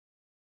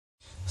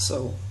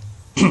So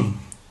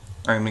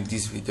I make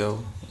this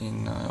video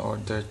in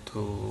order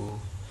to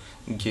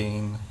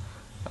gain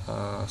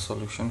a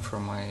solution for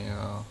my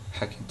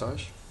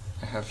Hackintosh.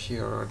 I have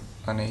here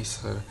an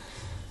ACER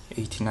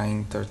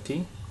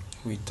 8930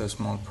 with a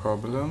small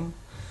problem.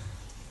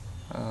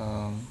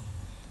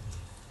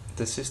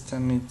 The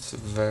system is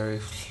very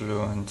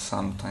fluent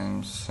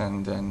sometimes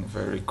and then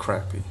very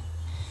crappy.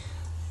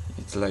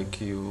 It's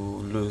like you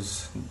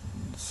lose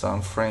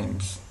some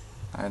frames.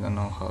 I don't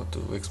know how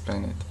to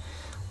explain it,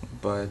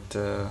 but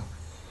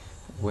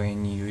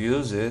when you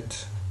use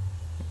it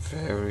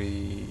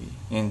very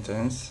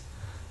intense,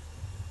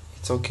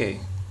 it's okay,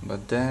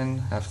 but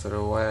then after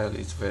a while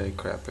it's very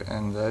crappy,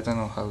 and I don't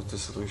know how the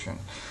solution.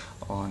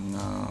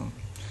 On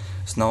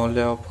Snow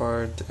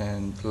Leopard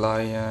and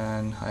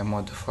Lion I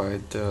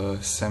modified the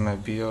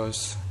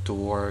semi-BIOS to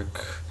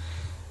work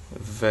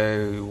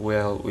very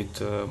well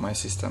with my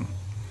system.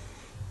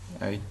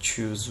 I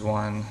choose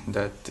one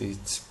that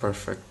is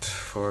perfect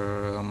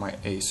for my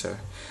ACER.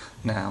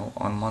 Now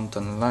on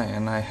Mountain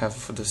Lion I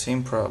have the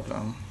same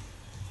problem.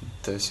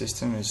 The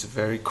system is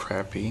very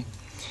crappy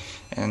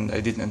and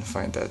I didn't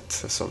find that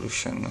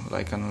solution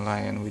like on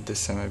Lion with the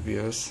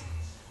semi-BIOS.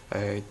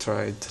 I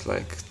tried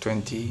like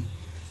 20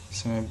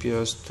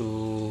 semi-BIOS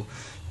to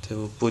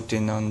put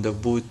in on the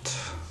boot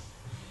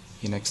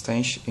in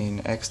extension,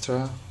 in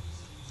extra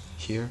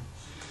here,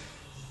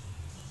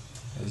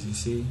 as you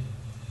see.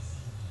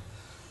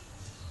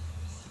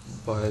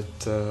 But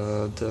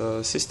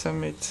the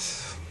system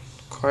is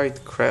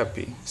quite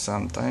crappy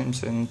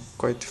sometimes and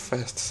quite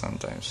fast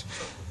sometimes,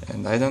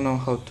 and I don't know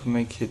how to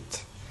make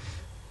it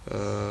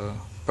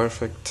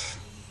perfect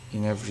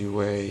in every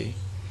way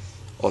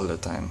all the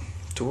time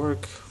to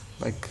work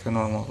like a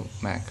normal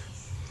Mac.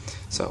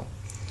 So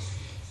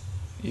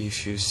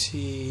if you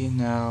see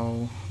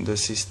now, the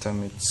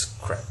system is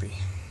crappy.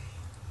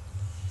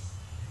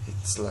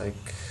 It's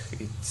like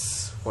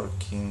it's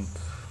working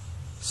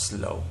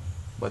slow,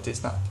 but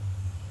it's not.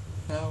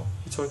 Now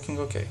it's working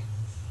okay.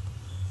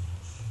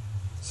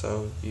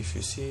 So if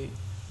you see,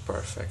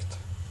 perfect.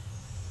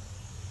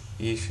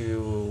 If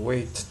you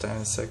wait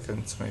 10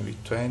 seconds, maybe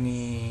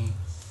 20,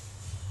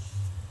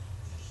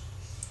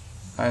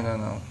 I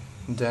don't know,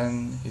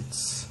 then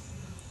it's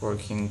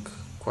working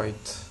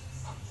quite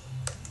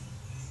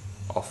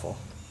awful.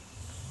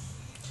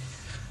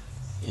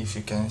 If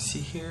you can see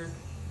here,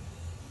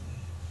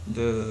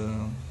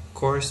 the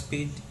core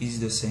speed is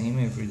the same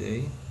every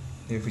day,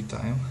 every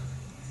time.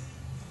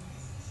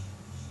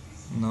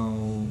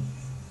 No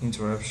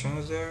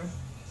interruptions there,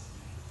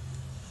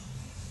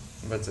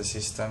 but the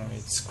system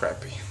it's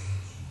crappy.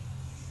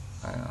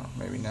 I don't know,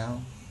 maybe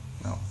now?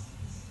 No.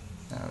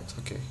 Now it's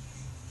okay.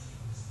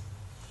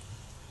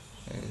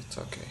 It's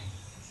okay.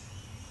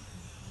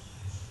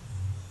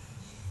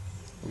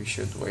 We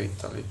should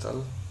wait a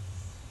little.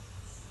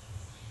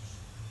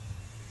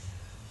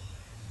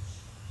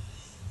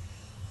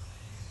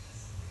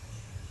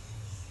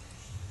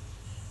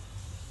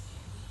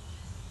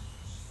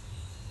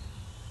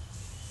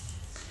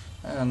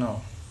 I don't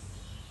know.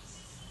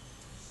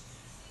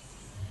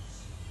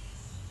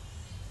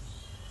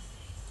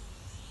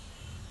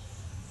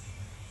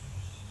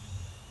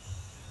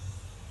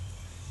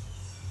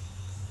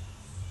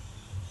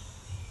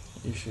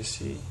 If you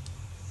see,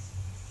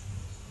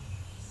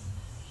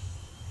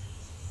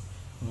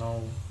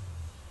 no,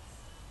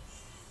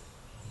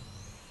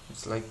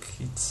 it's like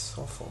it's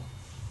awful.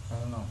 I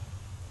don't know.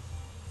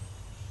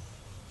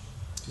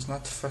 It's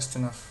not fast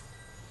enough.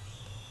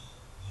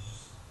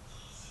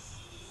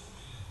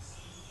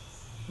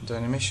 The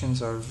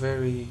animations are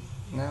very,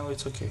 now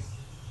it's okay,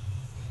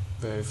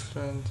 very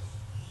fluent.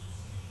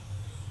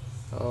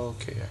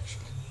 Okay,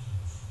 actually,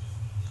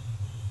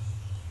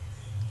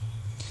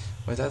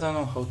 but I don't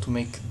know how to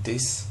make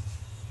this,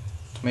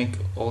 to make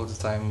all the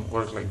time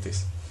work like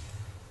this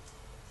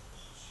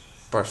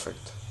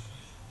perfect,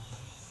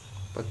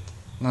 but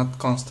not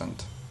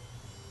constant.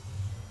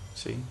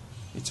 See,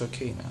 it's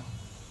okay now.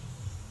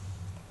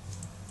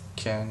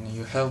 Can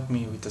you help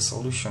me with a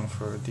solution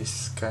for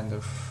this kind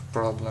of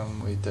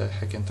problem with the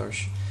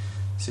Hackintosh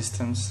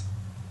systems?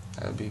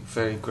 I'll be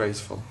very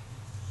grateful.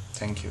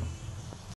 Thank you.